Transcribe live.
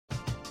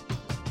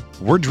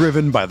We're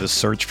driven by the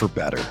search for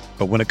better.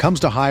 But when it comes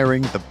to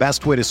hiring, the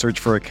best way to search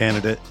for a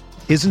candidate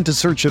isn't to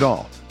search at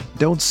all.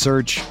 Don't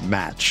search,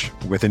 match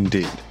with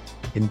Indeed.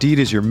 Indeed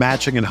is your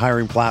matching and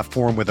hiring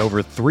platform with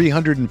over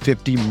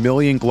 350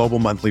 million global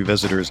monthly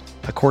visitors,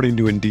 according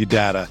to Indeed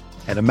data,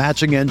 and a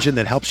matching engine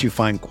that helps you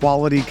find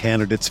quality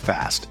candidates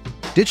fast.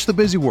 Ditch the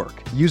busy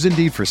work. Use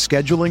Indeed for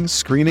scheduling,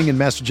 screening, and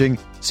messaging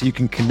so you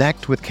can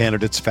connect with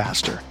candidates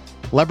faster.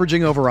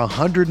 Leveraging over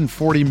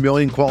 140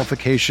 million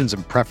qualifications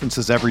and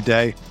preferences every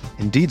day,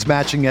 Indeed's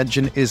matching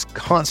engine is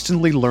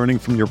constantly learning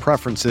from your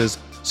preferences,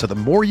 so the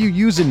more you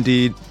use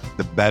Indeed,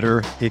 the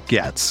better it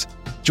gets.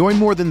 Join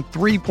more than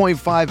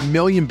 3.5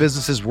 million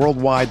businesses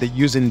worldwide that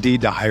use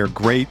Indeed to hire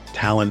great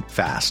talent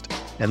fast.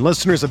 And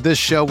listeners of this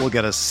show will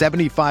get a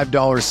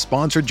 $75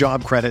 sponsored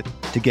job credit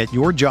to get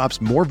your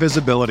jobs more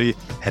visibility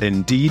at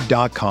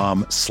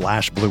Indeed.com/Blue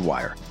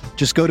Wire.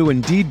 Just go to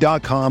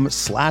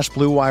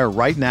Indeed.com/Blue Wire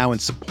right now and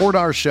support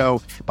our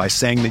show by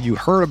saying that you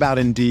heard about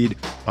Indeed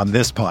on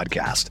this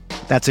podcast.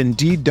 That's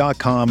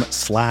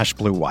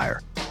Indeed.com/Blue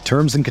Wire.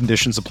 Terms and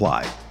conditions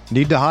apply.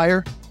 Need to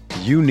hire?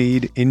 You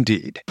need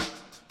Indeed.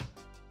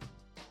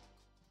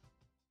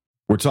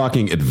 We're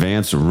talking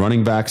advanced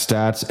running back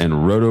stats and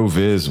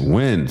RotoViz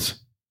wins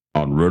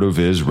on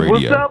RotoViz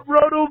Radio. What's up,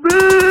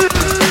 RotoViz?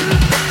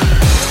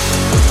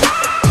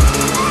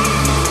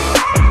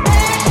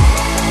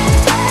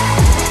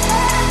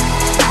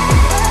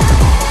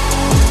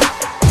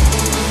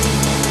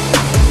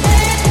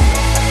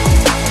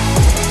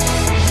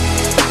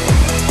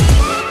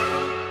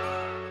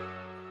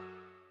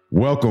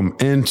 Welcome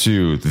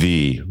into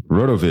the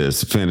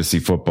RotoViz Fantasy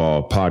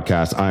Football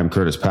Podcast. I'm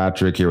Curtis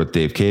Patrick here with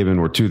Dave Caban.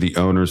 We're two of the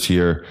owners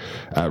here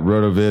at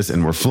RotoViz,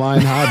 and we're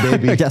flying high,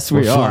 baby. Yes,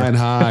 we're flying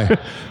high.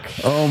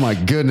 Oh my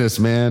goodness,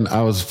 man!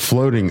 I was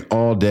floating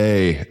all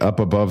day up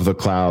above the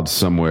clouds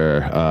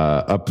somewhere,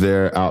 up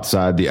there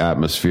outside the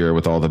atmosphere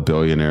with all the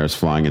billionaires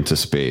flying into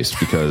space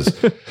because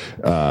Team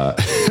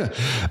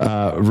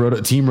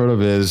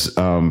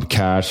RotoViz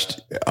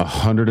cashed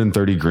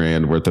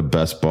 $130,000 worth of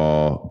best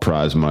ball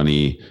prize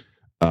money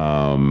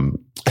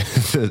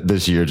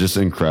this year. Just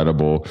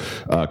incredible.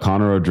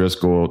 Connor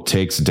O'Driscoll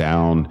takes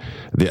down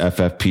the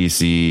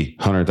FFPC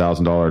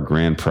 $100,000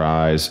 grand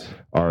prize.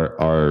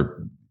 Our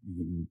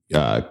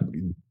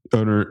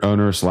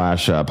owner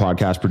slash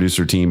podcast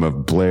producer team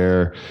of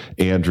Blair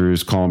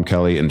Andrews, Colm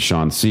Kelly, and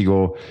Sean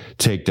Siegel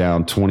take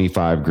down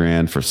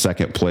 $25,000 for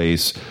second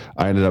place.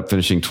 I ended up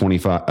finishing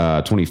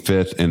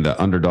 25th in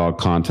the underdog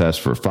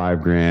contest for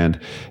 $5,000.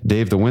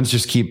 Dave, the wins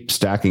just keep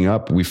stacking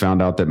up. We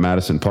found out that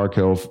Madison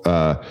Parkhill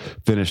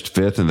finished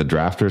fifth in the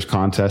drafters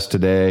contest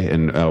today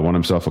and won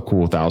himself a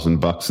cool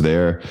 $1,000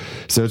 there.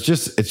 So it's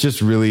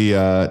just really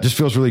just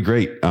feels really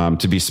great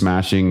to be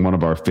smashing one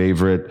of our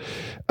favorite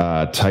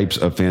types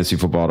of fantasy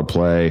football to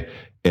play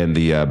in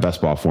the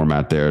best ball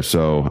format there.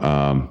 So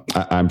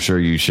I'm sure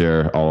you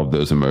share all of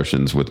those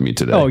emotions with me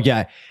today. Oh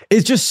yeah.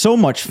 It's just so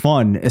much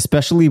fun,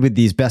 especially with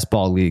these best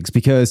ball leagues,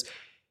 because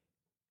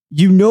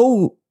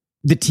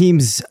the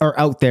teams are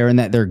out there and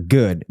that they're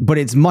good, but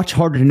it's much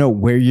harder to know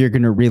where you're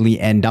going to really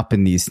end up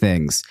in these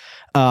things.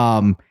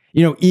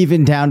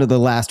 Even down to the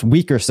last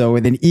week or so,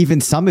 and then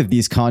even some of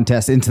these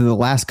contests into the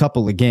last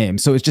couple of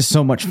games. So it's just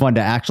so much fun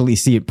to actually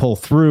see it pull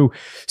through.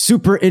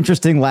 Super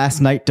interesting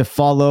last night to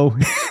follow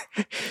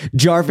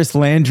Jarvis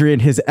Landry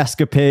and his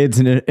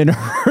escapades in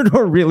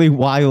a really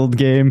wild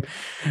game.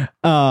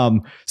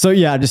 So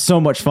yeah, just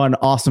so much fun.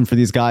 Awesome for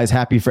these guys.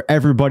 Happy for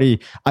everybody.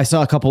 I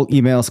saw a couple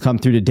emails come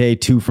through today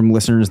too from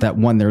listeners that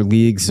won their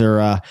leagues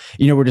or,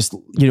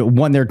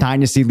 won their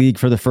dynasty league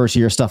for the first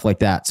year, stuff like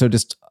that. So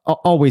just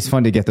always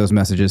fun to get those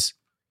messages.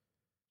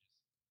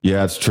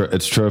 Yeah,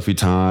 it's trophy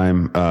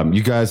time.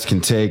 You guys can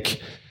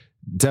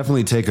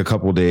definitely take a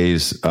couple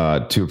days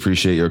to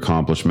appreciate your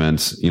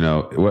accomplishments.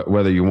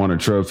 Whether you won a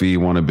trophy, you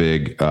won a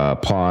big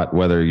pot,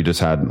 whether you just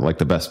had like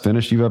the best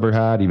finish you've ever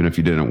had, even if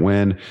you didn't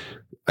win,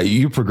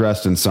 you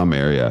progressed in some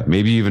area.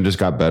 Maybe you even just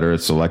got better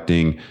at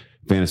selecting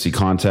fantasy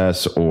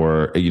contests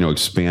or,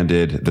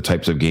 expanded the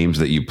types of games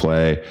that you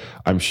play.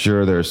 I'm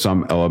sure there's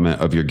some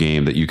element of your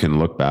game that you can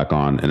look back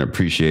on and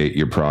appreciate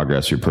your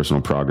progress, your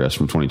personal progress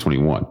from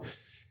 2021.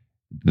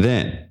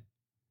 Then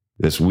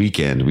this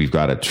weekend, we've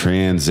got a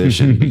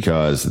transition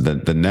because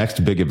the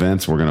next big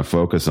events we're going to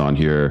focus on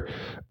here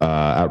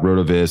at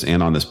RotoViz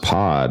and on this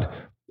pod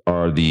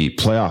are the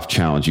playoff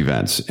challenge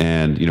events.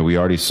 And, we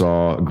already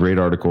saw a great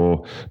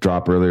article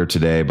drop earlier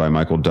today by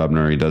Michael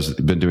Dubner. He's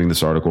been doing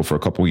this article for a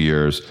couple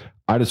years.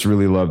 I just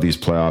really love these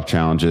playoff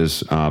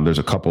challenges. There's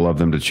a couple of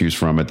them to choose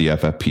from at the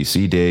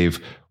FFPC, Dave.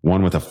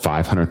 One with a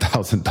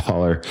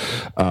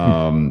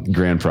 $500,000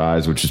 grand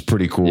prize, which is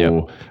pretty cool.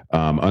 Yep.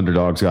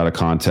 Underdog's got a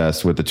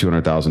contest with the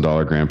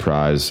 $200,000 grand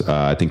prize.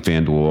 I think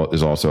FanDuel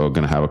is also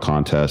going to have a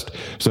contest.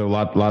 So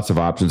lots of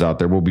options out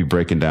there. We'll be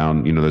breaking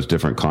down, those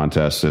different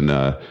contests and,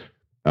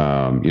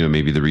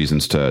 maybe the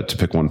reasons to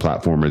pick one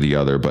platform or the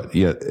other. But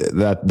yeah,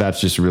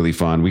 that's just really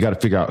fun. We got to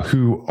figure out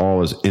who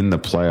all is in the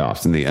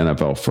playoffs in the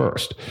NFL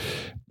first.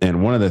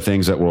 And one of the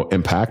things that will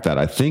impact that,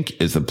 I think,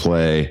 is the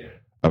play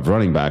of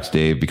running backs,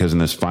 Dave, because in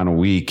this final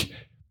week,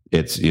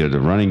 it's the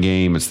running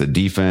game, it's the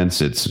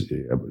defense, it's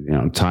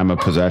time of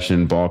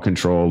possession, ball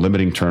control,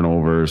 limiting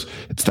turnovers.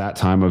 It's that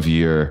time of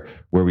year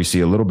where we see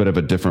a little bit of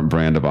a different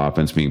brand of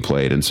offense being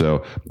played. And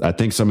so I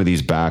think some of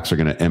these backs are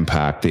going to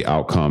impact the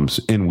outcomes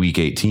in week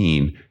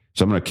 18.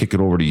 So I'm going to kick it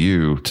over to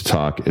you to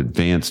talk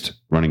advanced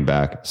running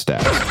back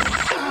stats.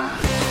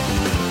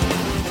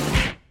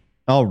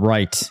 All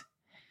right.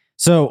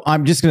 So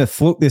I'm just going to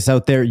float this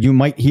out there. You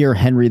might hear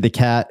Henry the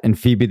cat and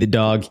Phoebe the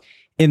dog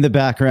in the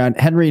background.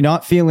 Henry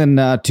not feeling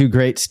too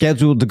great,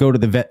 scheduled to go to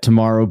the vet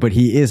tomorrow, but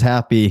he is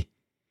happy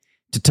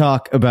to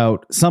talk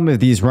about some of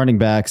these running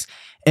backs.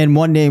 And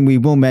one name we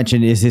will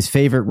mention is his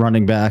favorite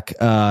running back,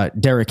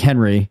 Derrick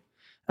Henry,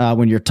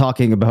 when you're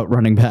talking about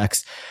running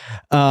backs.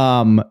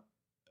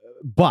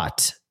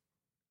 But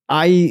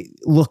I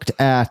looked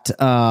at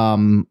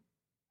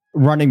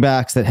running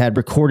backs that had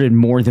recorded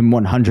more than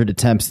 100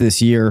 attempts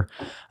this year.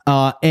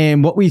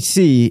 And what we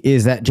see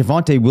is that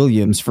Javonte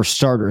Williams, for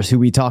starters, who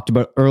we talked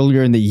about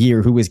earlier in the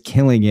year, who was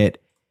killing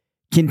it,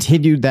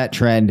 continued that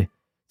trend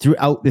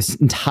throughout this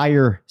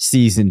entire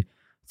season.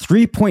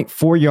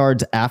 3.4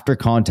 yards after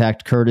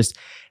contact, Curtis,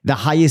 the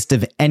highest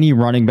of any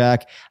running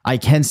back. I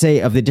can say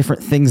of the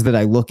different things that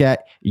I look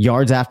at,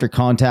 yards after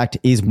contact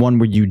is one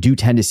where you do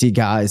tend to see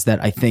guys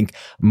that I think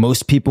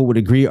most people would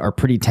agree are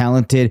pretty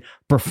talented,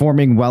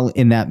 performing well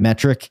in that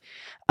metric.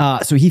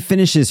 So he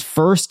finishes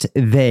first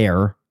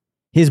there.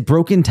 His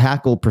broken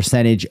tackle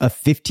percentage of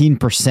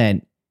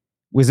 15%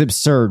 was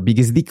absurd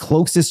because the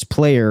closest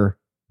player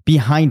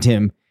behind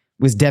him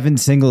was Devin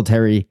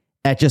Singletary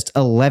at just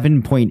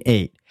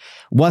 11.8.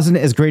 Wasn't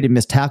as great at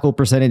missed tackle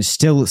percentage,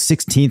 still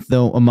 16th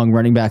though among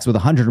running backs with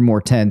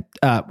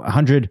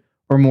 100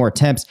 or more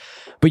attempts.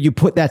 But you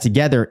put that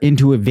together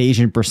into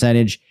evasion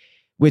percentage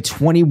with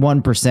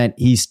 21%,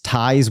 he's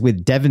ties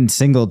with Devin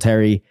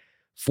Singletary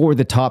for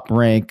the top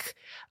rank.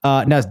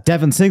 Now,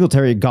 Devin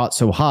Singletary got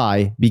so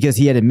high because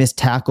he had a missed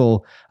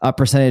tackle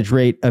percentage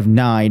rate of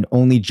 9.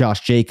 Only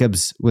Josh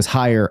Jacobs was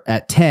higher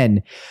at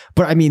 10.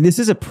 But I mean, this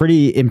is a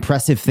pretty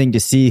impressive thing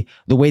to see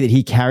the way that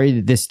he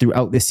carried this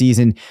throughout the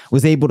season,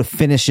 was able to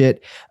finish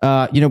it.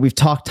 We've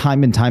talked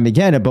time and time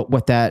again about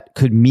what that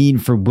could mean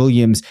for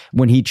Williams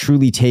when he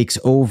truly takes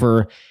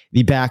over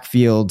the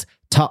backfield.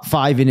 Top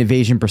 5 in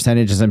evasion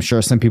percentages. I'm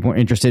sure some people are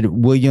interested.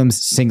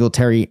 Williams,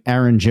 Singletary,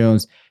 Aaron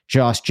Jones,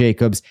 Josh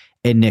Jacobs,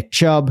 and Nick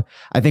Chubb.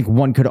 I think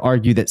one could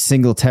argue that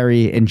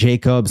Singletary and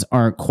Jacobs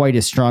aren't quite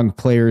as strong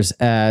players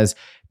as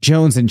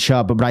Jones and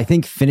Chubb, but I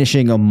think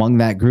finishing among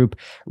that group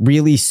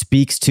really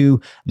speaks to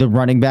the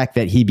running back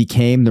that he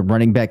became, the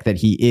running back that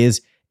he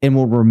is, and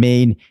will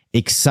remain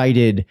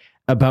excited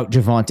about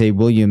Javonte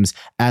Williams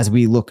as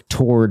we look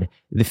toward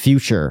the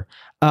future.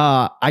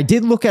 I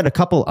did look at a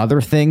couple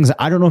other things.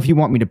 I don't know if you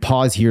want me to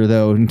pause here,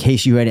 though, in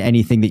case you had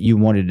anything that you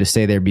wanted to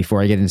say there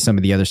before I get into some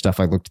of the other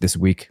stuff I looked this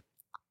week.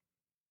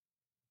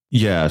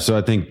 Yeah, so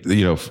I think,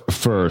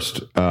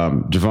 first,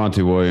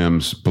 Javonte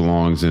Williams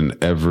belongs in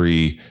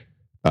every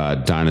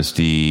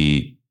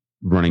dynasty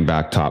running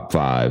back top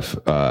 5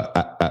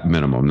 at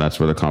minimum. That's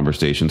where the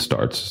conversation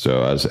starts.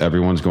 So as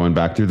everyone's going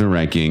back through the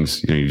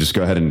rankings, you just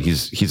go ahead and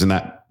he's in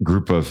that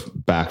group of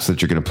backs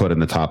that you're going to put in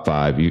the top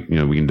 5. We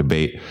can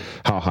debate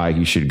how high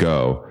he should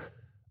go.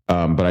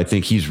 But I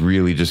think he's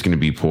really just going to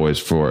be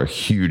poised for a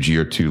huge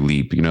year 2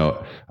 leap.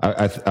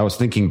 I was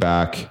thinking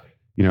back,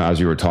 as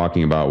you were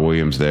talking about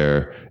Williams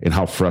there and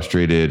how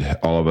frustrated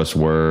all of us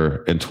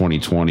were in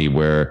 2020,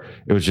 where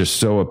it was just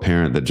so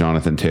apparent that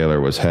Jonathan Taylor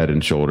was head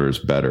and shoulders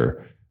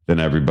better than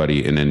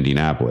everybody in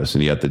Indianapolis.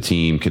 And yet the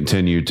team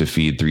continued to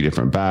feed 3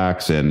 different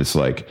backs. And it's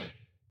like,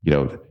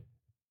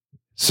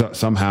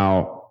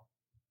 somehow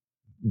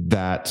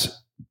that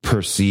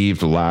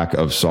perceived lack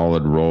of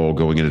solid role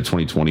going into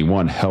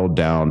 2021 held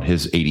down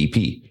his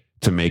ADP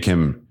to make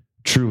him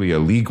truly a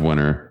league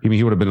winner. I mean,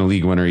 he would have been a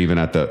league winner even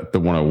at the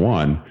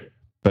 101.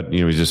 But,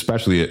 he's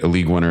especially a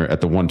league winner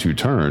at the 1-2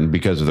 turn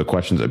because of the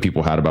questions that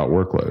people had about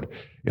workload.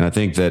 And I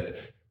think that,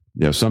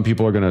 some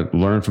people are going to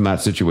learn from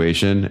that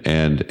situation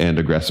and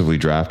aggressively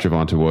draft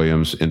Javonte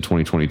Williams in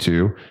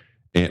 2022.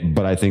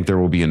 But I think there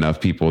will be enough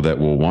people that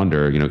will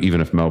wonder, even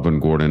if Melvin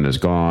Gordon is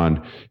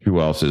gone, who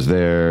else is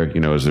there?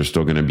 Is there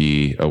still going to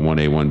be a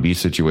 1A, 1B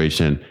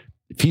situation?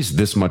 If he's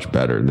this much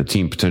better and the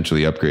team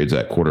potentially upgrades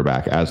at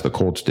quarterback, as the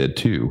Colts did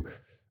too,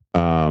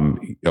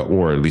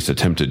 or at least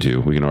attempted to.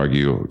 We can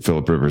argue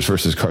Phillip Rivers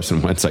versus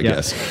Carson Wentz, I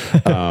guess.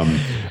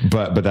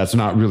 But that's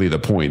not really the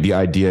point. The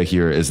idea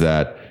here is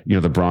that,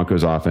 the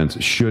Broncos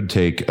offense should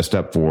take a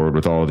step forward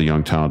with all of the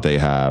young talent they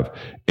have.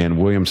 And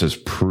Williams has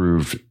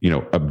proved,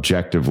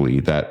 objectively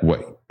that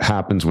what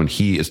happens when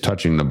he is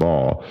touching the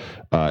ball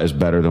is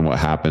better than what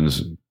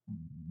happens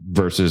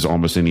versus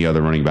almost any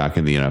other running back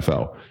in the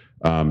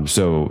NFL.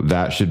 So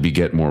that should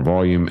beget more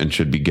volume and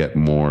should beget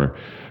more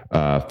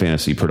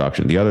fantasy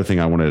production. The other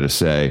thing I wanted to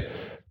say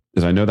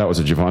is I know that was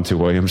a Javonte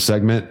Williams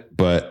segment,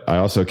 but I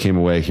also came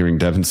away hearing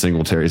Devin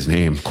Singletary's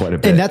name quite a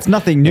bit. And that's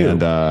nothing new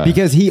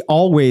because he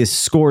always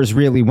scores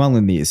really well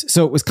in these.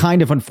 So it was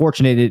kind of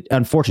unfortunate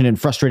and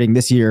frustrating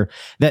this year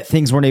that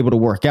things weren't able to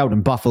work out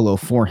in Buffalo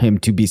for him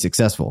to be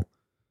successful.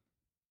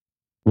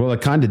 Well,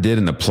 it kind of did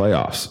in the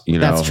playoffs, you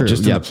know. That's true.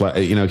 Just in the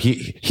play, you know,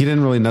 he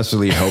didn't really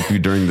necessarily help you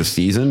during the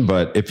season,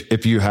 but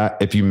if you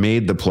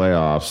made the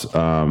playoffs,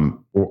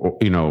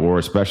 or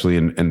especially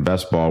in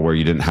best ball where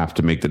you didn't have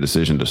to make the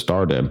decision to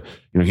start him,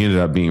 you know, he ended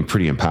up being a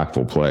pretty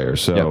impactful player.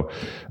 So,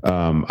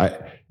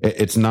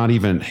 it's not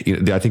even.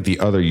 I think the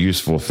other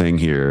useful thing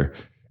here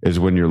is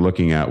when you're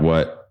looking at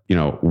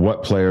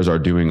what players are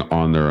doing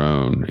on their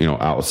own, you know,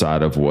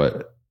 outside of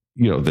what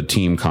the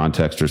team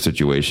context or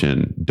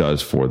situation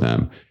does for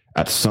them.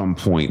 At some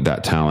point,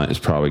 that talent is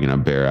probably going to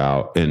bear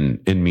out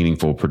in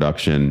meaningful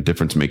production,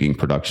 difference-making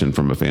production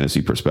from a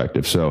fantasy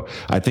perspective. So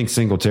I think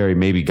Singletary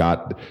maybe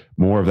got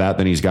more of that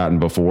than he's gotten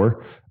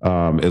before,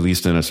 at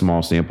least in a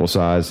small sample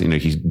size. You know,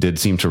 he did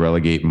seem to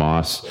relegate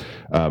Moss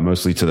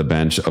mostly to the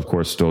bench, of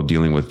course, still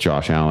dealing with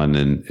Josh Allen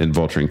and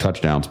vulturing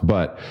touchdowns.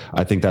 But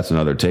I think that's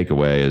another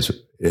takeaway is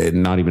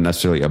not even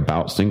necessarily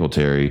about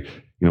Singletary.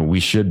 You know, we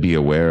should be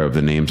aware of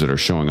the names that are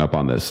showing up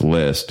on this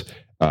list.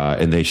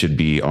 And they should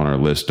be on our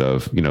list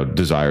of,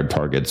 desired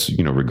targets,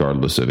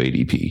 regardless of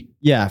ADP.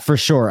 Yeah, for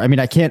sure. I mean,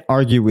 I can't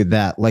argue with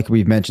that. Like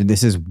we've mentioned,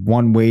 this is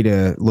one way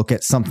to look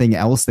at something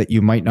else that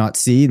you might not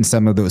see in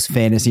some of those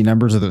fantasy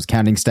numbers or those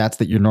counting stats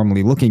that you're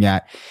normally looking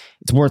at.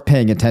 It's worth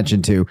paying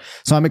attention to.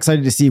 So I'm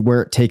excited to see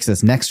where it takes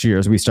us next year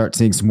as we start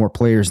seeing some more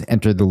players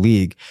enter the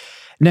league.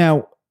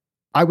 Now,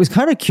 I was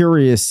kind of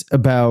curious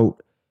about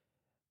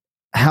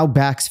how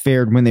backs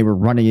fared when they were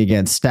running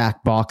against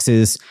stack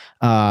boxes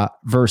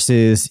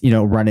versus,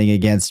 running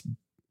against,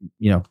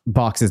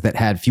 boxes that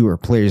had fewer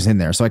players in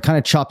there. So I kind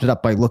of chopped it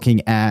up by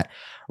looking at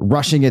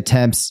rushing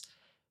attempts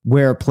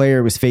where a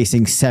player was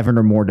facing 7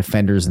 or more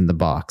defenders in the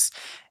box.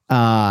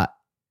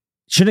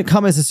 Shouldn't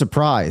come as a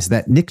surprise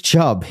that Nick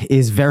Chubb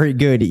is very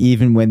good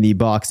even when the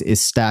box is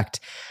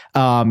stacked.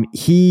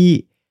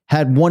 He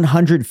had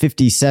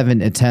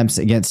 157 attempts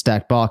against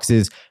stacked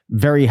boxes,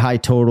 very high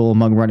total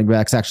among running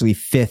backs, actually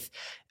 5th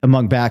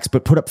among backs,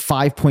 but put up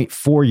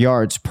 5.4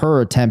 yards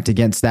per attempt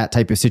against that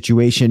type of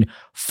situation,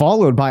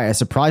 followed by a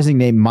surprising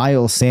name,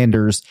 Miles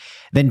Sanders,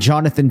 then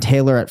Jonathan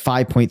Taylor at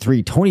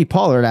 5.3, Tony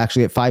Pollard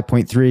actually at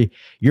 5.3,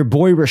 your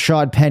boy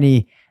Rashad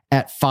Penny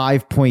at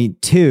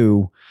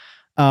 5.2.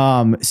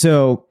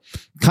 So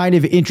kind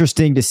of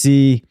interesting to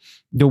see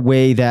the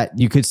way that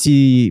you could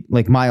see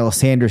like Miles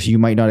Sanders, you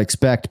might not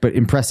expect, but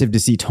impressive to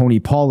see Tony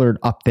Pollard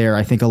up there.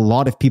 I think a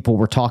lot of people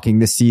were talking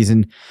this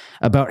season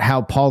about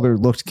how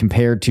Pollard looked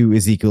compared to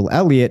Ezekiel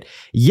Elliott,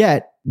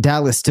 yet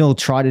Dallas still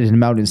trotted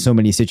him out in so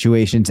many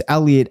situations.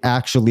 Elliott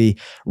actually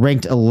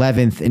ranked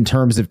 11th in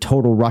terms of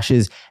total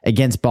rushes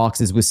against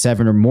boxes with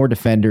 7 or more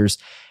defenders.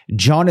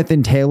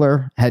 Jonathan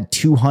Taylor had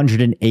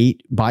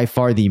 208, by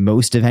far the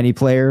most of any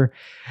player,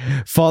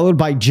 followed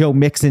by Joe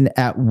Mixon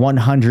at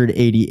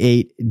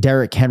 188,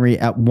 Derrick Henry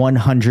at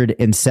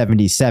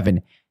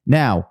 177.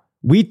 Now,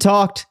 we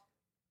talked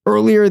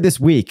earlier this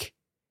week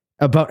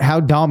about how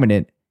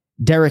dominant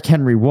Derrick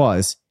Henry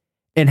was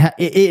and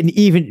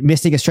even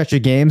missing a stretch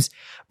of games.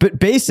 But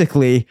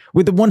basically,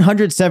 with the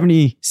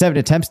 177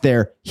 attempts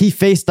there, he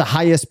faced the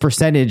highest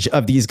percentage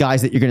of these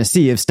guys that you're going to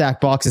see of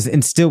stacked boxes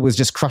and still was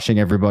just crushing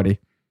everybody.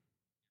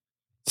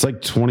 It's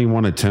like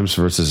 21 attempts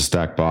versus a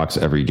stacked box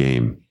every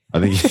game. I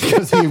think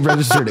because he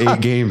registered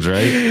 8 games,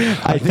 right?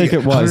 I think it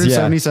was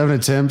 177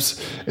 attempts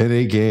in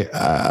 8 games.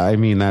 I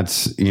mean,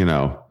 that's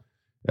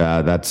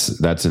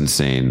that's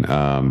insane.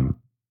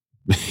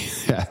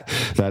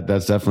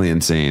 That's definitely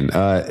insane.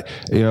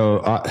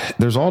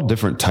 There's all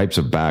different types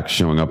of backs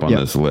showing up on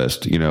this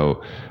list.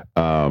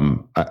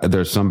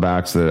 There's some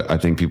backs that I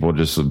think people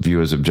just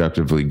view as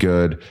objectively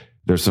good.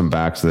 There's some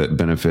backs that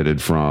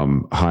benefited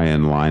from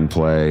high-end line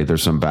play.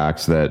 There's some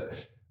backs that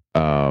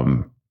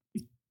had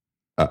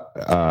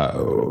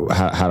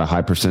a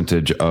high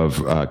percentage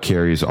of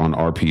carries on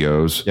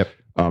RPOs. Yep.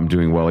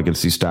 Doing well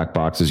against these stack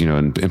boxes,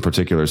 in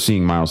particular,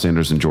 seeing Miles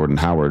Sanders and Jordan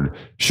Howard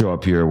show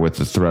up here with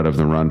the threat of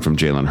the run from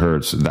Jalen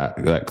Hurts,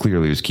 that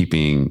clearly is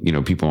keeping,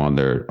 people on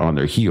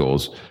their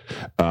heels.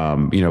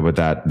 But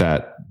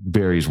that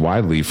varies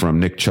widely from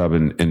Nick Chubb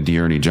and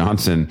Dearney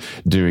Johnson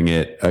doing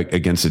it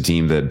against a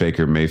team that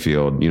Baker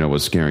Mayfield,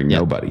 was scaring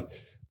nobody.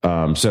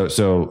 So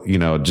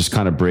just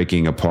kind of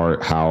breaking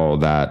apart how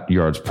that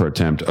yards per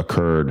attempt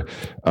occurred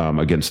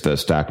against the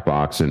stacked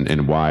box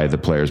and why the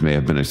players may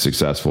have been as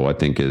successful, I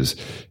think is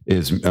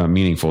a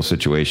meaningful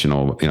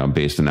situational,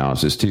 based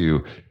analysis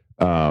too.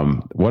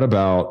 What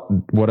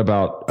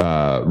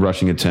about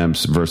rushing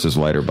attempts versus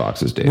lighter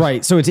boxes, Dave?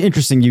 Right. So it's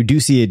interesting. You do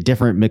see a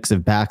different mix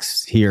of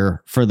backs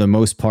here for the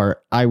most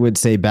part. I would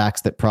say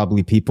backs that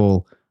probably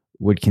people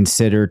would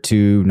consider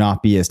to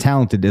not be as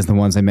talented as the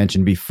ones I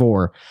mentioned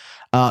before.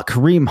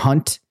 Kareem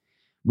Hunt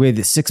with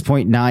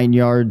 6.9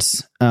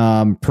 yards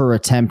per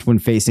attempt when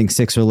facing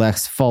 6 or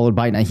less, followed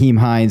by Nyheim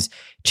Hines,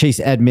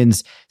 Chase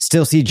Edmonds.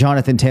 Still see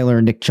Jonathan Taylor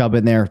and Nick Chubb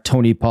in there,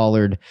 Tony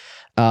Pollard.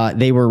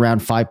 They were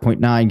around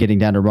 5.9, getting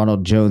down to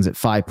Ronald Jones at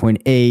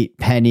 5.8,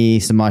 Penny,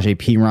 Samaje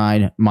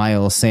Perine,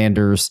 Miles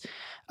Sanders.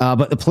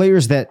 But the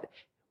players that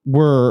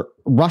were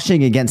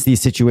rushing against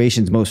these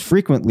situations most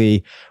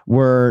frequently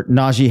were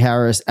Najee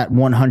Harris at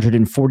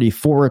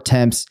 144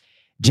 attempts,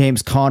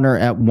 James Conner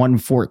at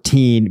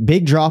 114.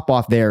 Big drop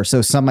off there.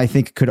 So some, I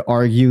think, could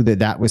argue that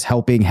that was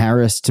helping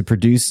Harris to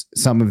produce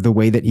some of the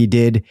way that he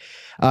did.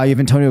 You have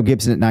Antonio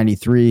Gibson at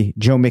 93,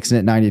 Joe Mixon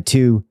at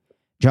 92,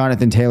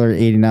 Jonathan Taylor at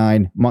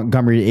 89,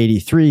 Montgomery at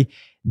 83,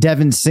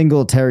 Devin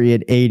Singletary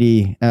at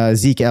 80,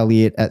 Zeke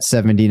Elliott at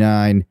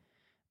 79,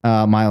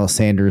 Miles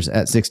Sanders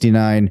at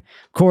 69.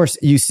 Of course,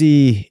 you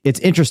see, it's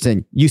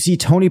interesting. You see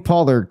Tony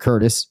Pollard,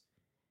 Curtis,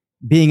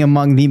 being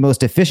among the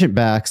most efficient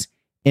backs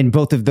in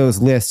both of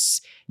those lists,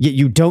 yet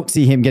you don't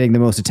see him getting the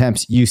most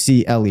attempts. You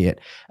see Elliott.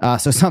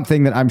 So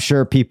something that I'm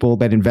sure people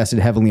that invested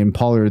heavily in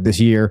Pollard this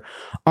year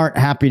aren't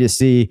happy to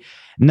see.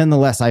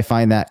 Nonetheless, I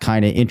find that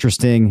kind of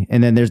interesting.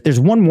 And then there's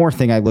one more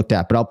thing I looked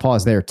at, but I'll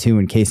pause there too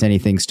in case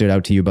anything stood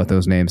out to you about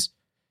those names.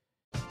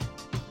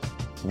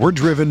 We're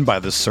driven by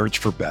the search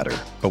for better.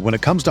 But when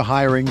it comes to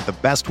hiring, the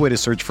best way to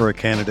search for a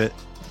candidate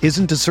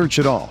isn't to search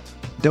at all.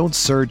 Don't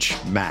search,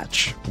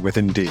 match with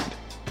Indeed.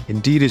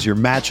 Indeed is your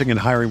matching and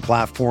hiring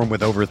platform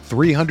with over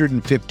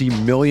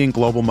 350 million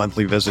global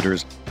monthly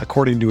visitors,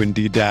 according to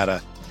Indeed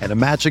data, and a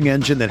matching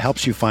engine that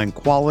helps you find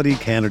quality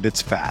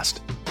candidates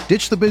fast.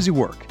 Ditch the busy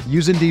work.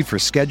 Use Indeed for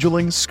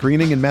scheduling,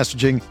 screening, and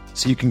messaging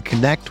so you can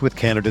connect with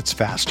candidates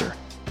faster.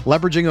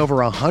 Leveraging over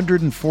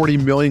 140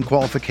 million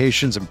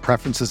qualifications and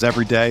preferences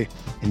every day,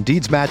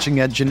 Indeed's matching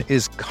engine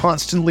is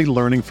constantly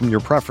learning from your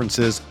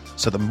preferences,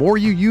 so the more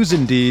you use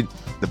Indeed,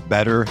 the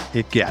better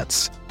it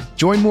gets.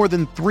 Join more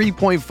than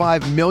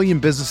 3.5 million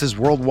businesses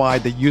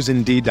worldwide that use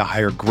Indeed to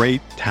hire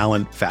great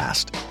talent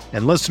fast.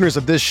 And listeners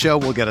of this show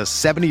will get a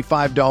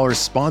 $75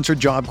 sponsored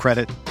job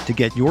credit to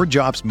get your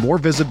jobs more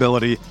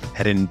visibility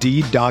at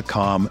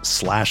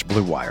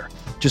Indeed.com/Blue Wire.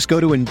 Just go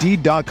to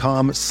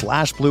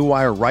Indeed.com/Blue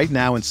Wire right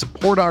now and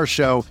support our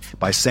show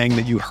by saying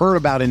that you heard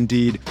about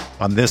Indeed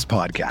on this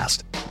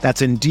podcast.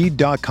 That's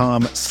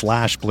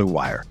Indeed.com/Blue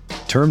Wire.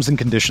 Terms and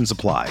conditions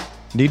apply.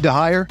 Need to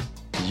hire?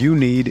 You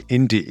need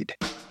Indeed.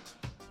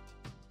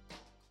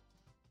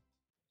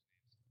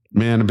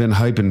 Man, I've been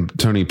hyping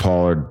Tony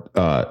Pollard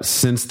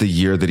since the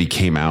year that he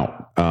came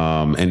out.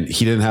 And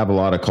he didn't have a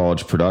lot of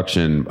college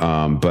production,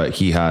 but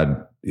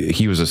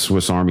he was a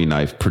Swiss Army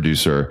knife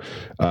producer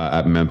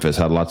at Memphis,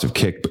 had lots of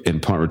kick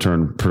and punt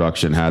return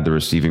production, had the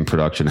receiving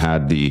production,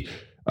 had the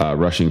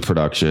rushing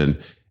production.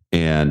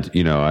 And,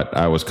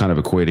 I was kind of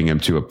equating him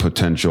to a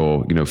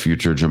potential,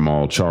 future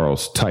Jamal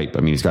Charles type.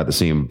 I mean, he's got the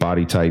same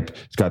body type.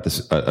 He's got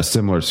a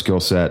similar skill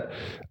set,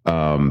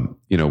 one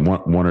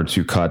or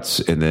two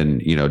cuts, and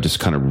then, just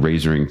kind of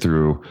razoring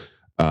through,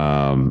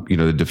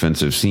 the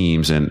defensive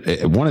seams. And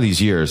one of these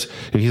years,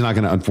 he's not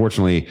going to,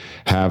 unfortunately,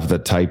 have the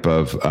type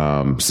of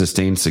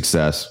sustained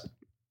success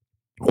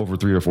over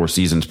 3 or 4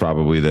 seasons,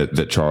 probably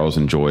that Charles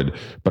enjoyed.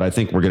 But I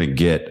think we're going to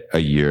get a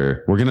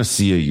year. We're going to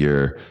see a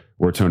year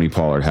where Tony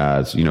Pollard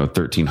has,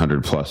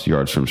 1,300 plus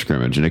yards from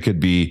scrimmage, and it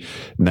could be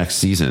next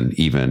season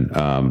even.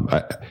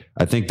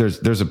 I think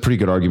there's a pretty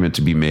good argument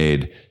to be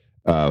made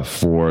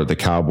for the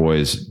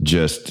Cowboys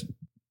just,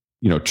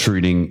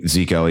 treating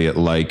Zeke Elliott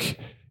like,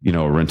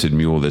 a rented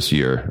mule this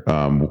year.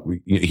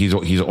 He's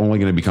only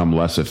going to become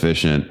less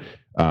efficient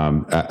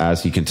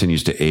as he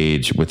continues to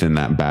age within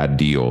that bad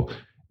deal.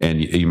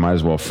 And you might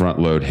as well front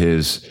load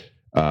his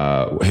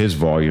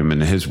volume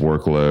and his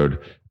workload,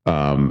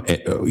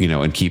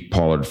 and keep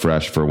Pollard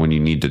fresh for when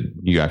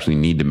you actually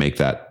need to make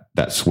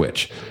that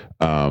switch.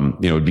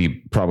 It'd be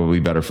probably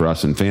better for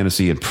us in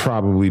fantasy and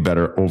probably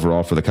better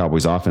overall for the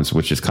Cowboys offense,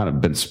 which has kind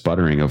of been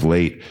sputtering of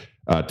late,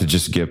 to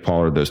just give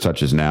Pollard those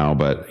touches now.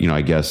 But,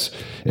 I guess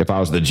if I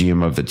was the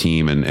GM of the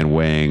team and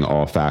weighing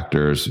all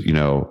factors,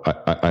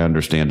 I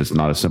understand it's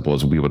not as simple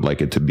as we would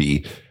like it to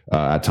be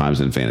at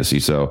times in fantasy.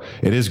 So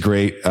it is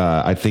great.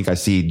 I think I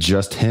see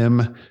just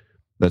him.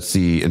 Let's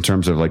see, in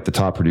terms of like the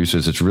top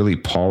producers, it's really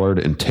Pollard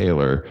and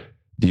Taylor,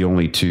 the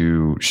only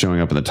two showing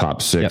up in the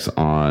top 6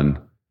 on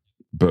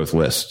both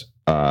lists.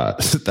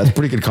 That's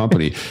pretty good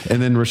company.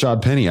 And then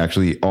Rashad Penny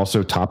actually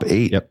also top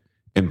 8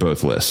 in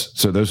both lists.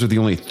 So those are the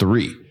only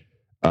 3.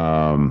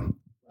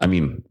 I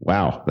mean,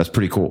 wow, that's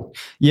pretty cool.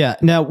 Yeah.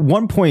 Now,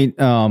 one point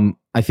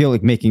I feel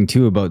like making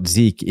too about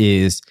Zeke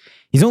is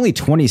he's only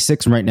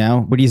 26 right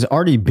now, but he's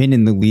already been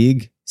in the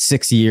league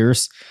 6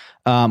 years.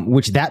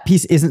 Which that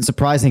piece isn't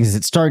surprising because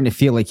it's starting to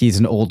feel like he's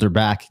an older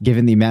back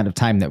given the amount of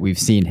time that we've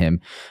seen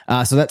him.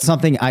 So that's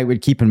something I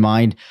would keep in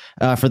mind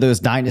for those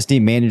dynasty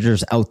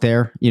managers out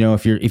there.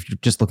 If you're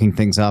just looking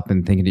things up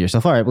and thinking to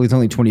yourself, all right, well, he's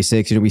only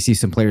 26. We see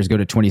some players go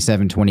to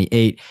 27,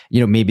 28.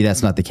 Maybe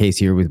that's not the case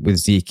here with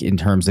Zeke in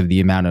terms of the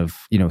amount of,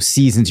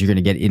 seasons you're going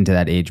to get into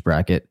that age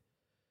bracket.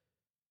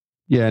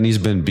 Yeah. And he's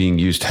been being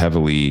used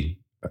heavily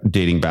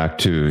dating back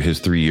to his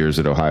 3 years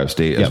at Ohio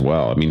State as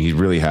well. I mean, he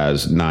really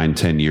has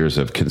 9-10 years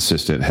of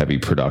consistent heavy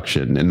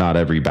production, and not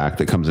every back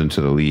that comes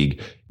into the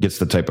league gets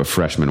the type of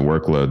freshman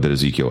workload that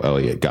Ezekiel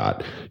Elliott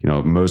got.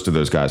 Most of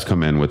those guys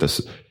come in with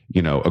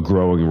a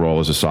growing role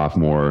as a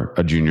sophomore,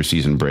 a junior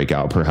season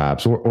breakout,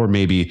 perhaps, or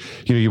maybe,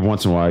 you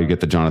once in a while you get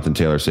the Jonathan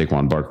Taylor,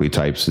 Saquon Barkley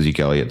types,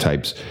 Ezekiel Elliott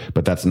types,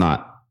 but that's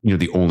not,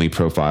 the only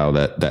profile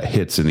that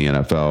hits in the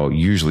NFL.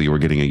 Usually we're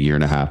getting a year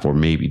and a half or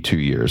maybe 2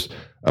 years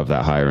of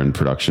that higher end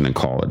production in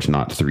college,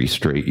 not 3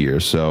 straight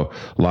years. So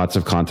lots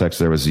of context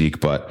there with Zeke,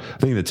 but I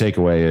think the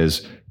takeaway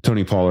is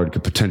Tony Pollard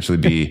could potentially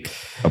be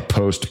a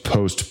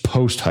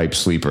post hype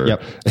sleeper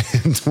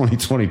in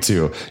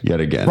 2022 yet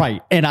again.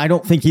 Right. And I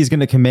don't think he's going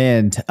to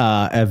command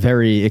a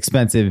very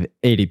expensive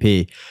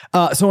ADP.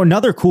 So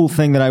another cool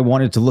thing that I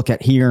wanted to look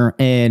at here,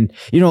 and,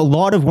 a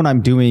lot of what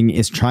I'm doing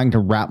is trying to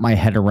wrap my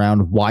head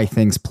around why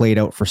things played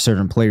out for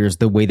certain players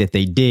the way that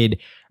they did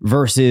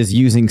versus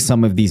using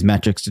some of these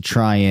metrics to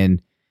try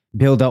and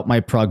build out my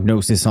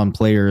prognosis on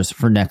players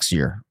for next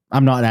year.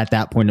 I'm not at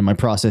that point in my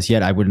process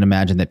yet. I wouldn't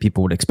imagine that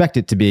people would expect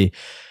it to be,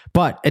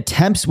 but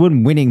attempts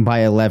when winning by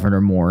 11 or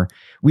more,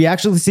 we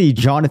actually see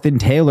Jonathan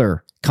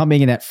Taylor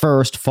coming in at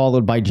first,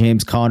 followed by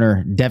James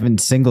Conner, Devin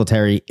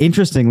Singletary.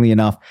 Interestingly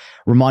enough,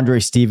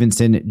 Ramondre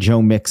Stevenson,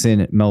 Joe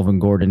Mixon, Melvin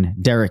Gordon,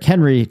 Derrick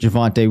Henry,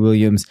 Javonte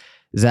Williams,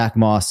 Zach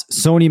Moss,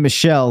 Sony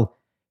Michel,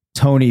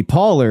 Tony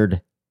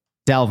Pollard,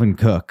 Dalvin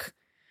Cook.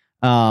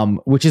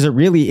 Which is a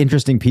really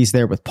interesting piece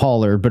there with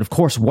Pollard. But of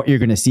course, what you're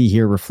going to see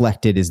here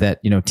reflected is that,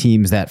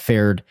 teams that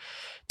fared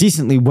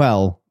decently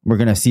well, we're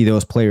going to see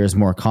those players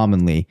more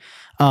commonly.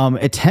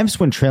 Attempts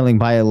when trailing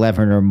by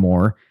 11 or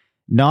more,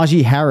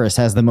 Najee Harris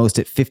has the most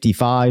at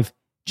 55,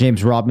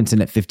 James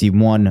Robinson at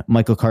 51,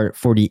 Michael Carter at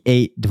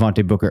 48,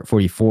 Devontae Booker at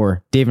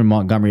 44, David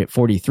Montgomery at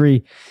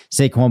 43,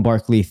 Saquon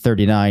Barkley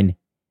 39,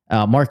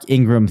 Mark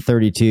Ingram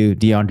 32,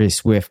 DeAndre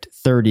Swift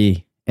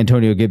 30,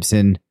 Antonio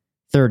Gibson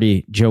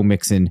 30, Joe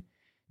Mixon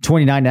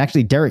 29,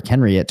 actually Derrick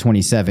Henry at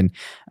 27.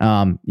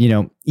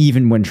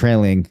 Even when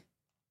trailing,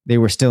 they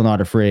were still not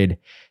afraid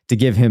to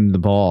give him the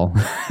ball.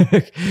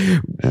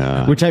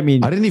 Which, I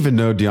mean, I didn't even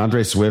know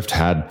DeAndre Swift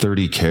had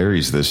 30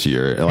 carries this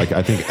year. Like,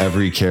 I think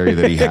every carry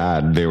that he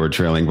had, they were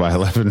trailing by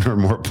 11 or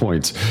more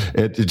points.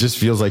 It just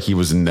feels like he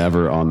was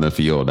never on the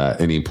field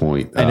at any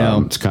point. I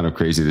know. It's kind of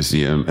crazy to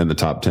see him in the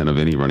top 10 of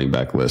any running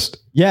back list.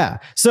 Yeah.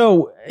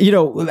 So,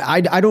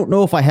 I don't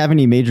know if I have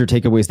any major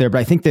takeaways there, but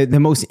I think that the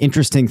most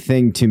interesting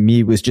thing to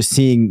me was just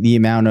seeing the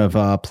amount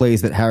of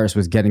plays that Harris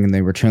was getting and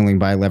they were trailing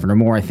by 11 or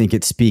more. I think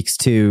it speaks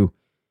to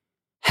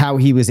how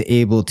he was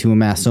able to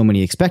amass so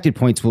many expected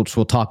points, which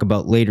we'll talk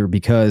about later,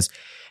 because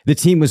the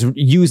team was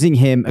using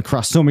him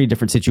across so many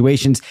different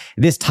situations.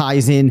 This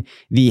ties in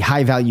the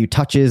high value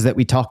touches that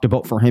we talked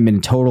about for him in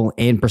total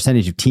and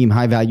percentage of team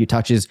high value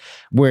touches,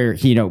 where,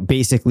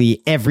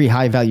 basically every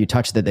high value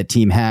touch that the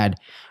team had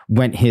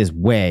went his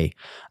way,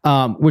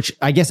 which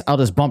I guess I'll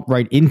just bump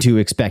right into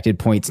expected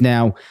points.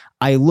 Now,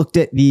 I looked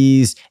at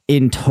these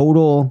in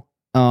total,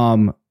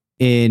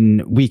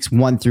 in weeks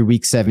 1 through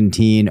week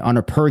 17 on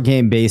a per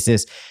game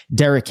basis.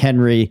 Derrick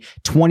Henry,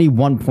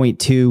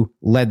 21.2,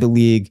 led the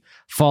league,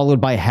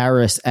 followed by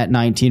Harris at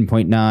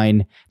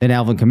 19.9, then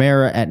Alvin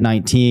Kamara at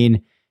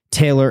 19,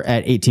 Taylor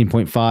at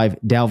 18.5,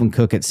 Dalvin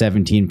Cook at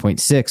 17.6,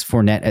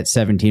 Fournette at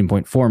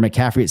 17.4,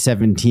 McCaffrey at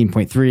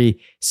 17.3,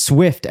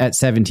 Swift at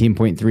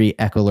 17.3,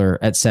 Eckler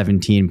at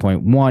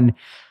 17.1.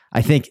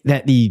 I think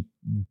that the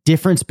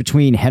difference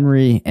between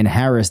Henry and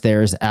Harris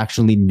there is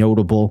actually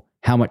notable,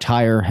 how much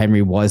higher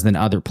Henry was than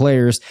other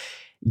players,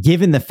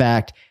 given the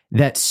fact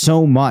that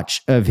so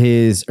much of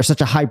his, or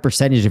such a high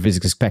percentage of his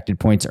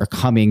expected points are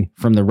coming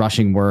from the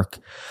rushing work.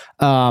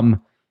 I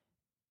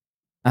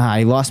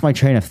lost my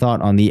train of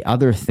thought on the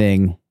other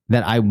thing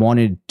that I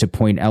wanted to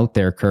point out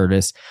there,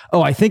 Curtis.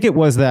 Oh, I think it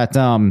was that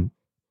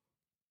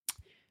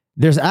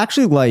there's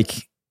actually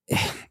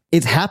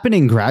it's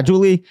happening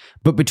gradually,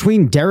 but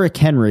between Derrick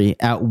Henry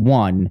at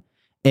 1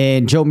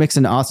 and Joe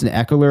Mixon, Austin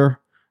Eckler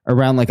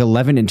around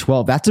 11 and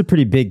 12, that's a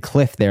pretty big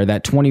cliff there.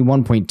 That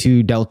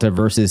 21.2 delta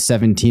versus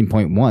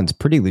 17.1 is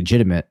pretty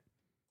legitimate.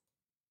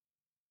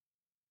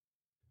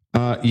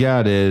 Yeah,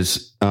 it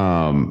is.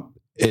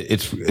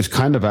 It's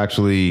kind of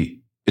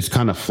actually, it's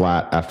kind of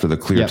flat after the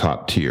clear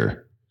top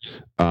tier.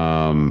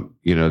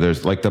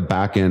 There's the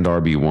back end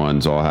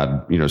RB1s all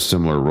had,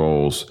 similar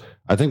roles.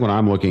 I think when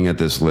I'm looking at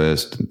this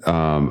list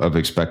of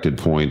expected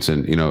points,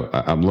 and,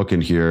 I'm looking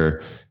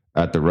here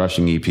at the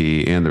rushing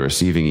EP and the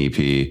receiving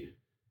EP,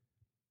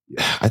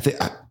 I think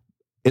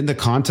in the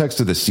context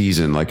of the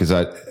season,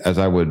 as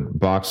I would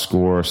box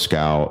score,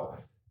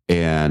 scout,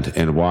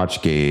 and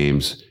watch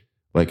games,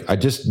 I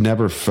just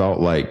never felt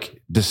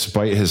like,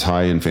 despite his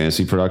high end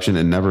fantasy production,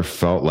 it never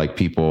felt like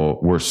people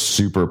were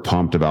super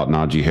pumped about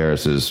Najee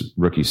Harris's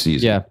rookie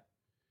season. Yeah.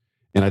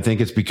 And I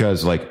think it's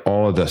because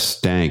all of the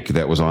stank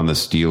that was on the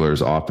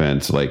Steelers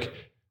offense,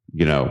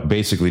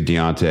 basically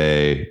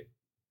Deontay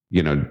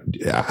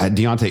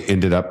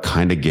ended up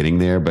kind of getting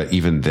there, but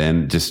even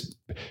then just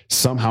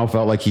somehow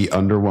felt like he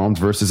underwhelmed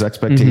versus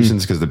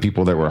expectations because the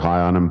people that were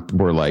high on him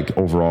were like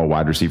overall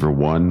wide receiver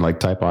 1, like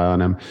type high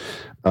on him.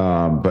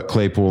 But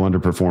Claypool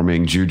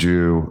underperforming,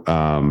 Juju,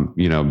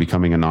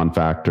 becoming a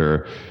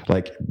non-factor,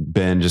 like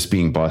Ben just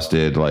being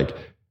busted. Like,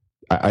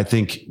 I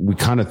think we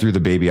kind of threw the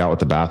baby out with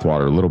the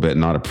bathwater a little bit,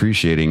 not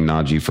appreciating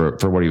Najee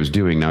for what he was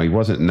doing. Now, he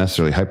wasn't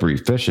necessarily hyper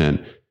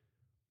efficient,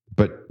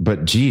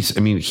 but geez,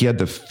 I mean, he had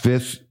the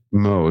 5th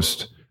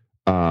most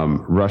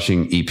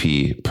rushing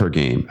EP per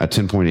game at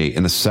 10.8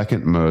 and the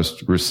 2nd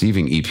most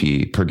receiving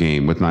EP per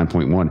game with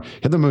 9.1. He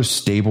had the most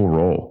stable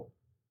role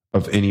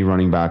of any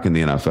running back in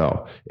the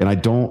NFL. And I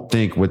don't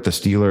think with the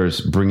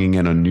Steelers bringing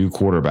in a new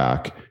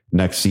quarterback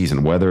next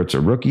season, whether it's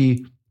a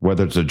rookie,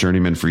 whether it's a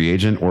journeyman free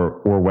agent,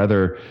 or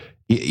whether,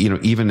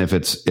 even if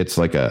it's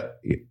like a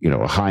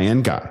high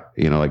end guy,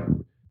 like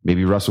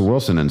maybe Russell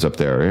Wilson ends up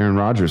there, Aaron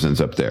Rodgers ends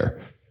up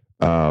there.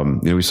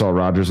 We saw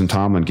Rodgers and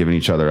Tomlin giving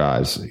each other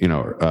eyes,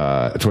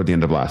 toward the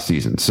end of last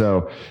season.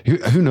 So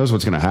who knows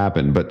what's going to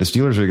happen, but the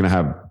Steelers are going to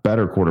have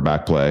better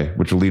quarterback play,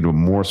 which will lead to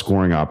more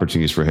scoring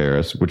opportunities for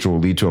Harris, which will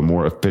lead to a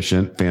more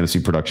efficient fantasy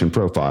production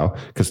profile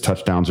because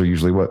touchdowns are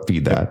usually what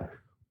feed that.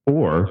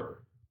 Or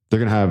they're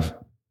going to have,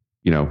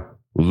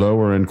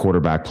 lower end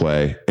quarterback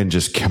play and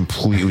just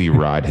completely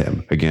ride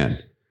him again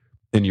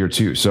in year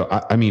 2. So,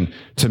 I mean,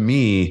 to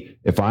me,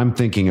 if I'm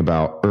thinking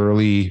about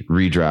early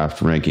redraft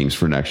rankings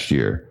for next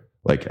year,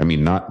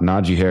 not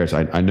Najee Harris.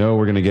 I know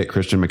we're going to get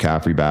Christian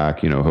McCaffrey back,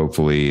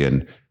 hopefully,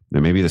 and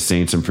maybe the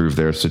Saints improve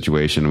their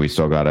situation. We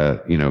still got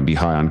to, be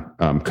high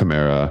on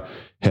Kamara,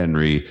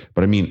 Henry,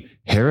 but I mean,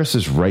 Harris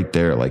is right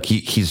there. Like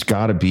he's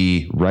got to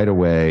be right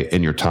away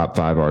in your top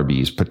 5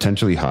 RBs,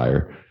 potentially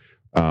higher.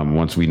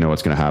 Once we know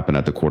what's going to happen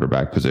at the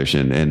quarterback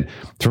position. And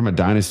from a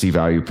dynasty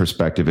value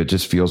perspective, it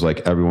just feels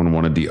like everyone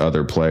wanted the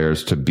other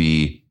players to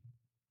be,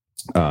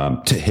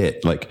 to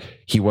hit. Like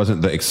he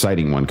wasn't the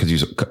exciting one because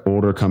he's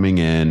older coming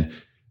in,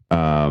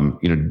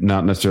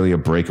 not necessarily a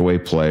breakaway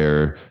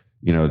player.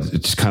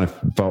 It just kind of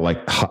felt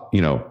like,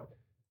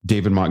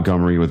 David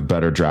Montgomery with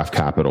better draft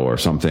capital or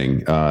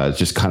something. It's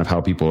just kind of how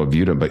people have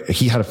viewed him, but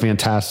he had a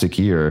fantastic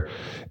year.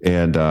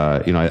 And,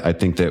 I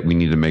think that we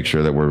need to make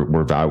sure that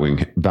we're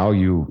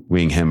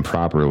valuing him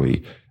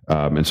properly.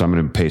 And so I'm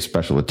going to pay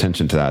special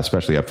attention to that,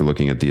 especially after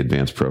looking at the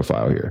advanced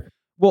profile here.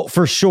 Well,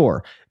 for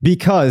sure,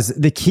 because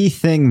the key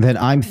thing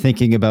that I'm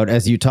thinking about,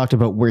 as you talked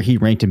about where he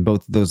ranked in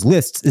both of those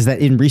lists, is that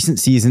in recent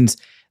seasons,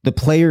 the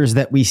players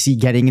that we see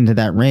getting into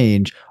that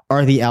range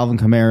are the Alvin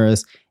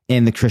Kamaras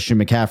and the Christian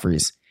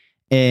McCaffreys.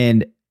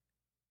 And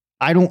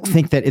I don't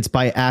think that it's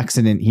by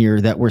accident here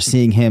that we're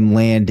seeing him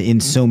land in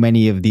so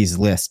many of these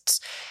lists.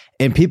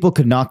 And people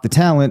could knock the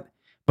talent,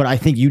 but I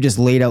think you just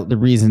laid out the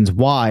reasons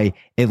why,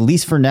 at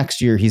least for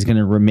next year, he's going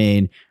to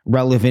remain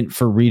relevant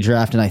for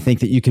redraft. And I think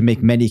that you can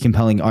make many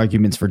compelling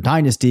arguments for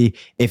dynasty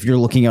if you're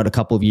looking out a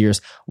couple of years,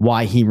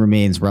 why he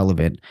remains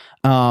relevant.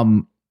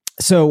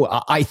 So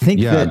I think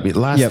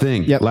last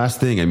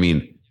thing. I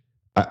mean,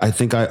 I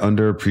think I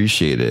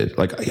underappreciated.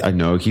 Like I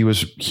know he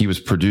was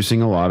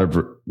producing a lot of,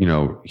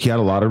 he had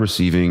a lot of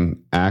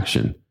receiving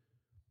action,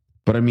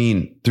 but I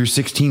mean, through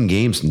 16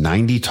 games,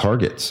 90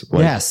 targets.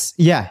 Yes.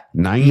 Yeah.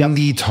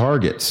 90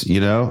 targets, this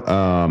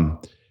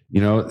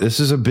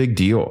is a big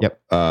deal.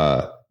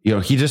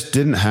 Yep. He just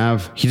did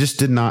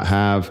not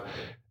have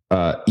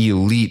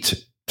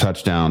elite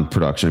touchdown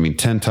production. I mean,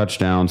 10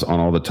 touchdowns on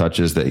all the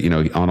touches that,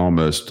 on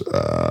almost,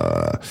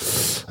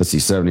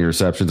 70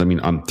 receptions. I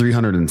mean, on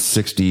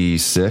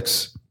 366,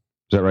 is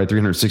that right?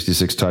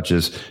 366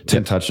 touches,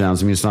 10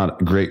 touchdowns. I mean, it's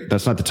not great.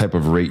 That's not the type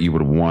of rate you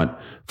would want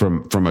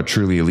from a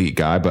truly elite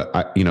guy,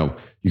 but you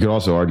could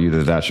also argue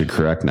that should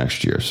correct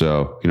next year.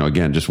 So,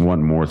 again, just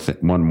one more,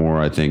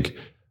 I think,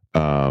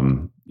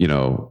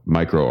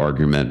 micro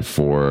argument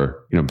for,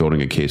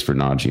 building a case for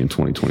Najee in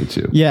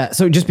 2022. Yeah.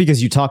 So just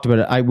because you talked about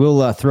it, I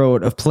will throw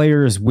out of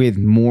players with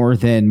more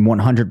than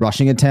 100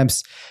 rushing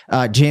attempts.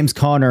 James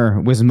Conner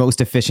was most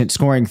efficient,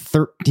 scoring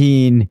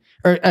 13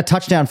 or a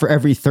touchdown for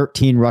every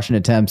 13 rushing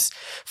attempts,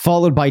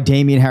 followed by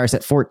Damian Harris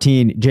at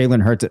 14,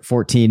 Jalen Hurts at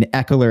 14,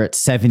 Eckler at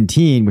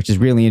 17, which is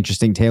really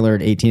interesting. Taylor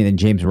at 18, and then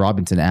James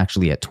Robinson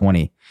actually at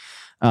 20.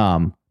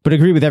 But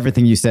agree with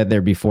everything you said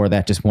there before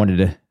that. Just wanted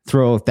to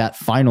throw out that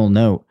final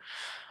note.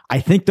 I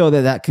think, though,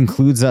 that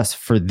concludes us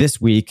for this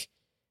week.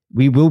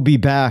 We will be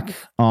back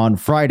on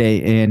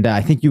Friday, and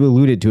I think you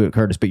alluded to it,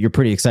 Curtis, but you're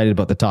pretty excited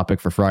about the topic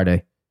for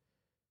Friday.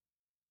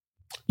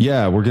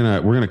 Yeah, we're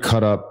gonna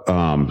cut up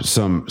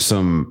some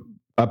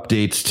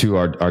updates to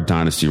our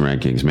dynasty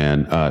rankings,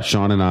 man.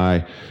 Sean and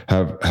I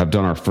have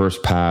done our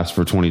first pass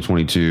for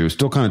 2022.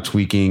 Still kind of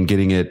tweaking,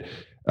 getting it,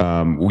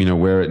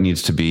 where it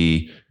needs to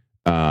be.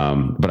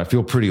 But I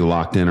feel pretty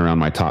locked in around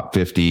my top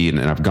 50,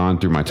 and I've gone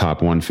through my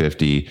top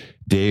 150.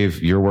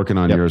 Dave, you're working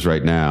on yours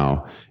right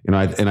now.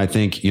 I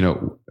think,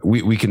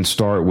 we can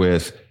start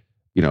with,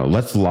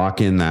 let's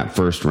lock in that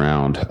first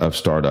round of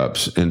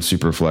startups and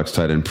super flex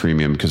tight end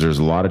premium, because there's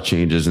a lot of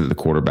changes in the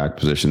quarterback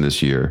position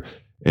this year.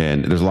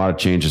 And there's a lot of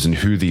changes in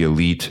who the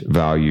elite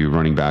value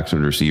running backs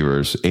and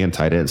receivers and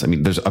tight ends. I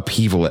mean, there's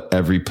upheaval at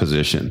every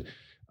position.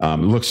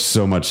 It's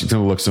going to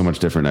look so much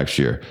different next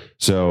year.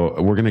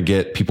 So we're going to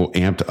get people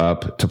amped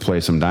up to play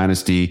some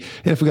Dynasty.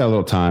 And if we got a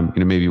little time,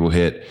 maybe we'll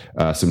hit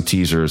some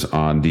teasers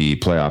on the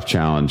playoff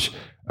challenge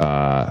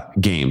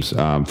games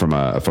from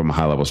a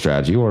high level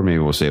strategy, or maybe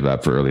we'll save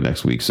that for early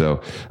next week.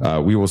 So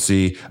we will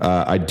see.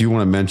 I do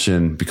want to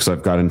mention, because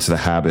I've got into the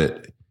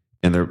habit,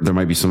 and there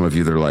might be some of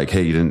you that are like,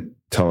 hey, you didn't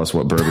tell us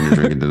what bourbon you're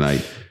drinking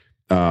tonight.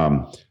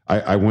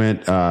 I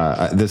went,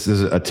 this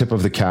is a tip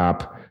of the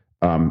cap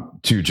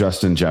to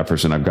Justin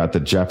Jefferson. I've got the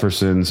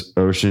Jefferson's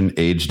Ocean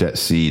Aged at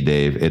Sea,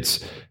 Dave.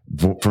 It's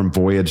from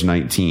Voyage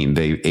 19.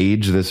 They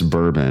age this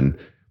bourbon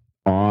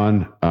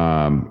on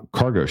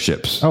cargo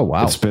ships. Oh,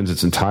 wow. It spends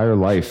its entire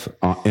life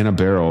in a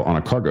barrel on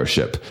a cargo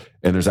ship.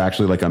 And there's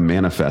actually like a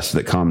manifest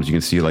that comes. You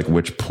can see like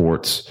which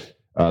ports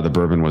the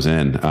bourbon was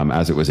in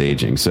as it was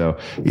aging. So,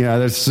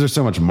 there's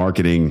so much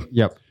marketing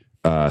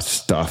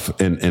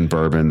stuff in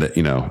bourbon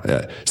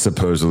that,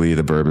 supposedly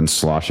the bourbon's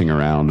sloshing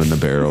around in the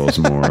barrels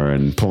more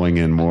and pulling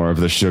in more of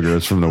the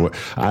sugars from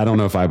I don't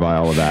know if I buy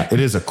all of that.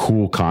 It is a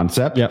cool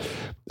concept. Yep.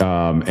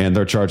 And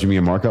they're charging me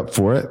a markup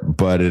for it,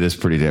 but it is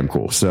pretty damn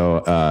cool.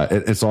 So,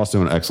 it's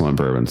also an excellent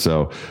bourbon.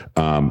 So,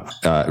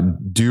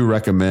 do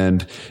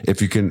recommend,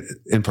 if you can,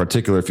 in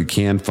particular, if you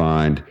can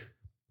find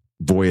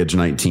Voyage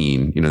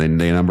 19,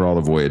 they number all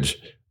the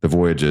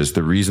voyages.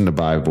 The reason to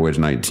buy Voyage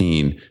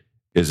 19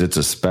 is it's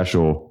a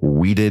special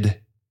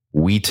wheated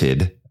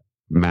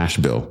mash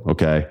bill.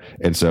 Okay.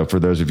 And so for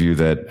those of you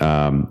that,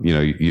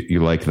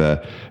 you like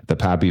the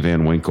Pappy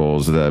Van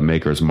Winkle's, the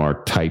Maker's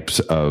Mark types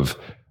of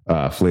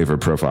flavor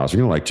profiles, you're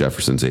going to like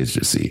Jefferson's Aged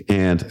at Sea.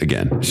 And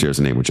again, shares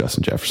a name with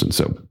Justin Jefferson.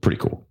 So pretty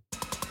cool.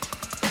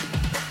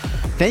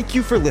 Thank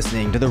you for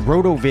listening to the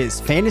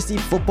RotoViz Fantasy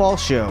Football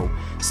Show.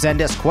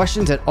 Send us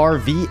questions at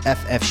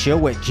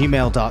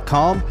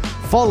rvffshow@gmail.com.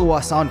 Follow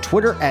us on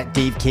Twitter at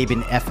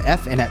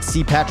DaveCabanFF and at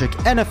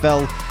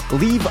CPatrickNFL.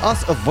 Leave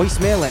us a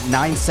voicemail at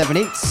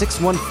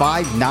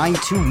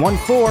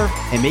 978-615-9214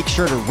 and make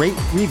sure to rate,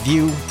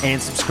 review,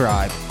 and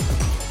subscribe.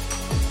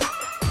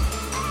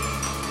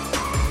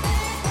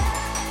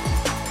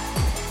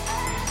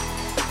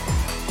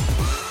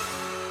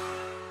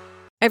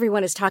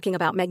 Everyone is talking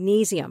about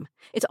magnesium.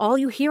 It's all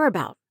you hear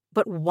about.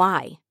 But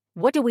why?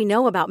 What do we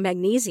know about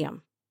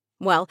magnesium?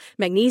 Well,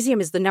 magnesium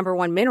is the number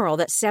one mineral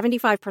that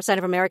 75%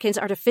 of Americans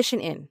are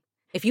deficient in.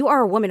 If you are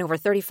a woman over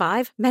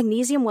 35,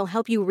 magnesium will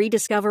help you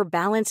rediscover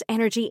balance,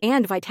 energy,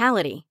 and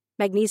vitality.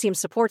 Magnesium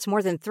supports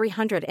more than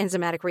 300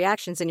 enzymatic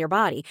reactions in your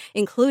body,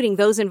 including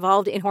those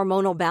involved in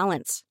hormonal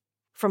balance.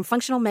 From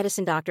functional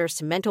medicine doctors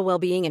to mental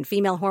well-being and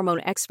female hormone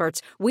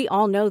experts, we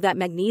all know that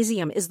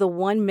magnesium is the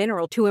one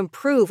mineral to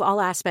improve all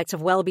aspects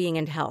of well-being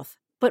and health.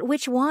 But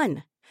which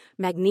one?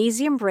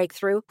 Magnesium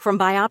Breakthrough from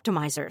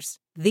Bioptimizers,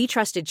 the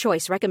trusted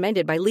choice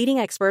recommended by leading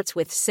experts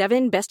with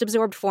 7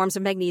 best-absorbed forms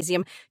of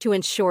magnesium to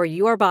ensure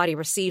your body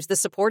receives the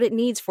support it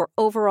needs for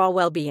overall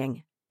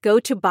well-being. Go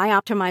to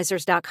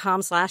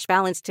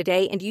bioptimizers.com/balance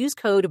today and use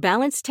code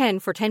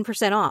BALANCE10 for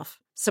 10% off.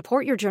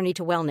 Support your journey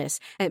to wellness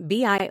at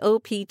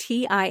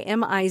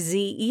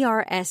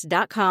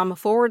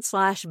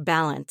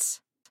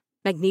bioptimizers.com/balance.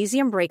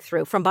 Magnesium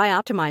Breakthrough from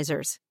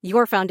Bioptimizers,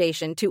 your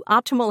foundation to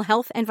optimal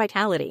health and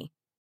vitality.